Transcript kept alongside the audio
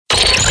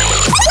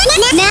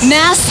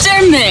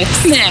MasterMix.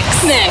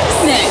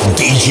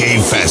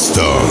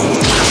 Djfesto.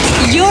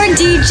 Your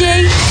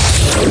DJ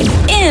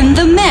in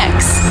the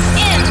mix.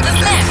 In the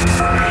mix.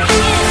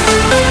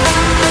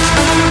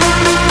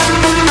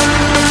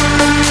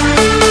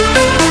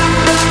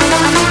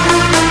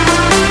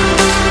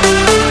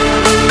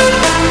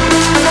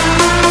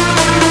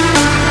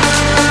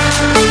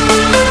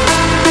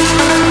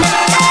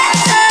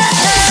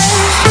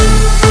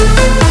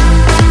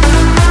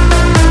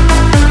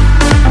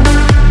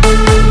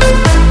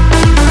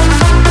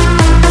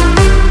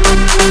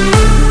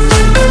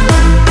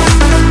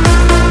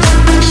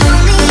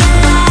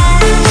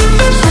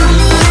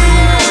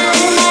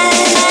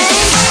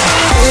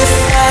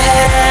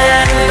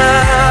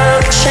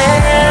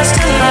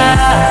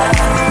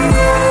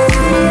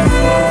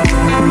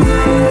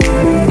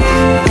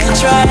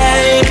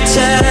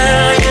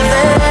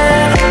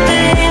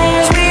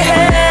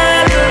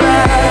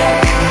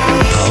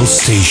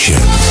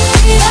 Station.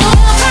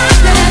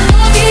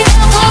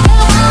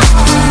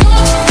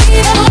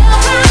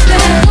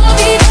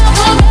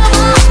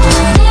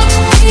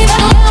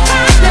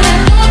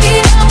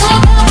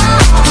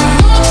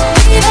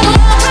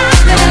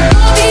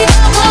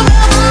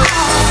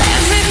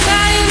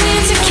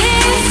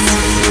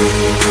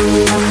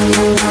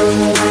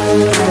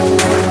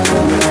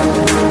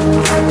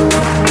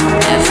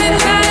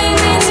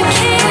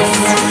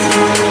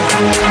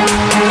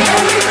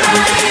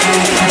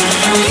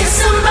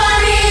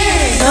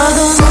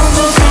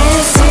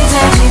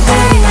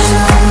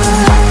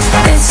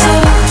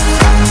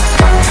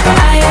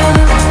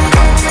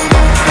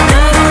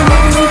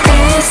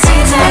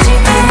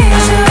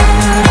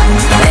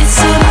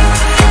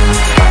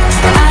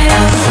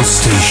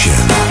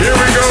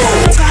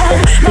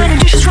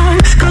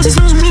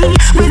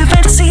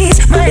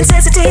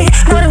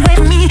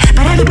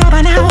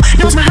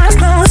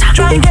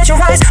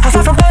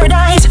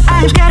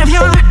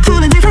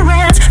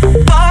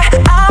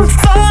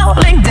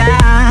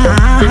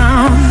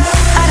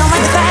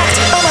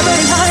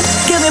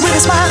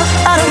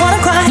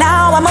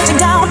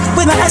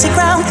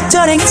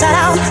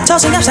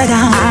 Tossing upside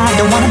down. I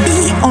don't wanna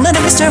be only the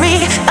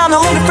mystery. I'm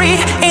no longer free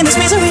in this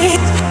misery.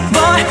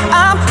 Boy,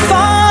 I'm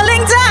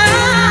falling down.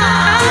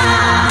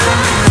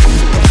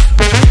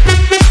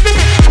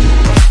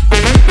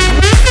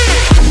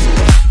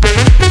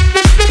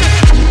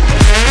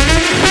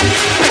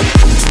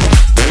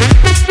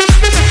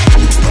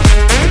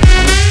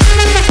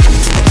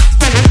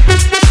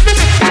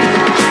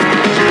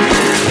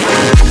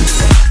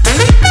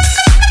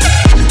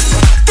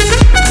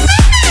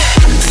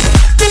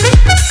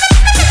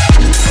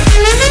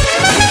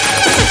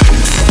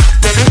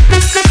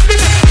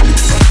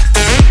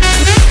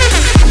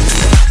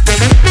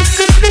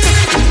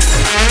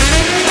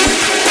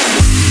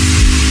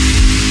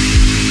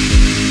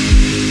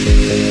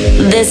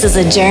 This is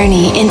a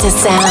journey into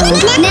sound.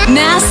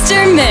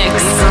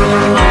 MasterMix.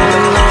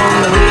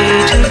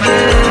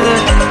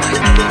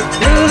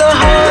 Through the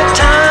hard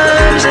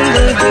times and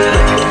the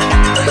good,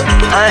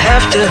 I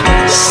have to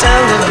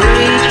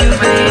celebrate you,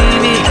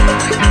 baby.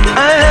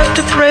 I have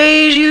to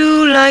praise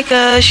you like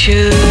I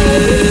should.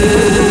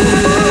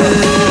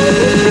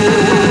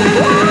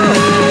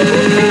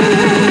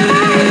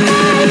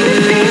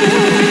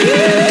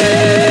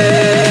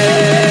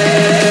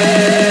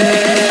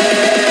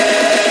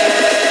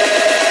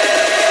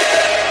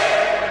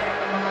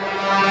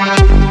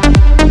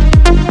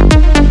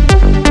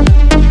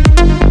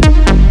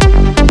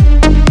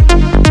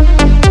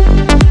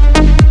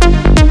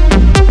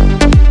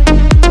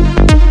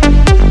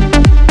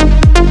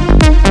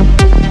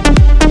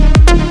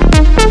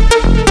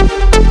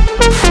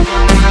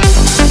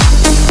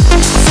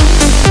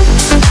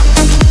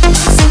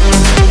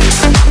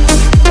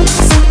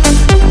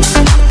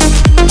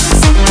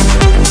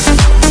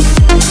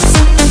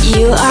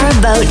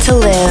 To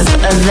live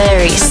a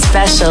very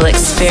special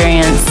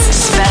experience.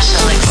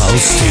 Special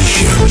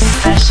experience.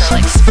 Special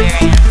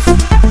experience.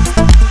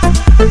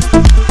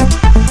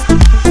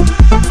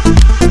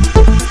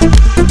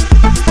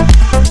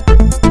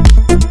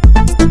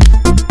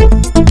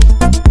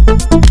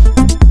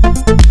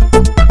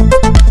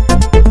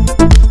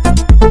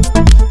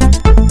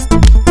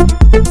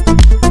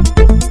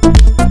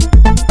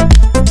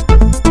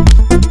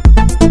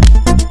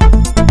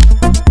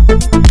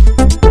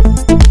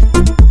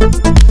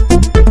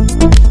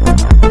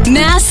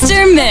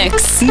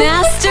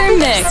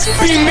 MasterMix.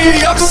 Beat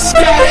me up,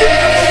 sky.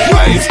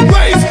 Raise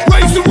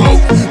the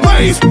roof.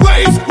 Raise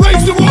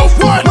the roof.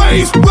 What?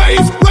 Raise the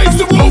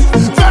roof.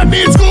 Fat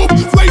man scoop.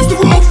 Raise the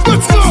roof.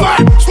 Let's go.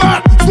 Slap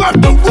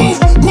the roof.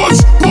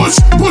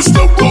 Push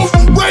the roof.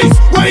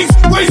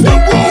 Raise the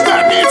roof.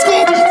 Fat man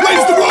scoop.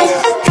 Raise the roof.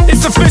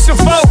 It's official,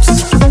 folks.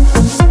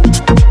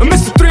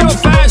 Mr.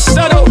 305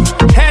 shuttle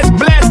has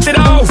blasted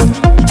off.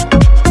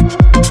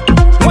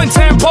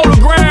 One-time Polo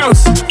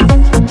Grounds.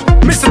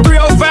 Mr.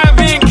 305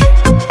 Inc.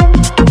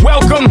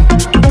 Welcome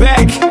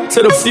back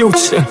to the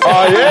future.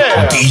 Oh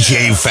yeah.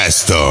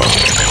 Djfesto.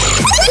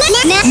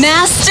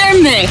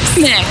 MasterMix.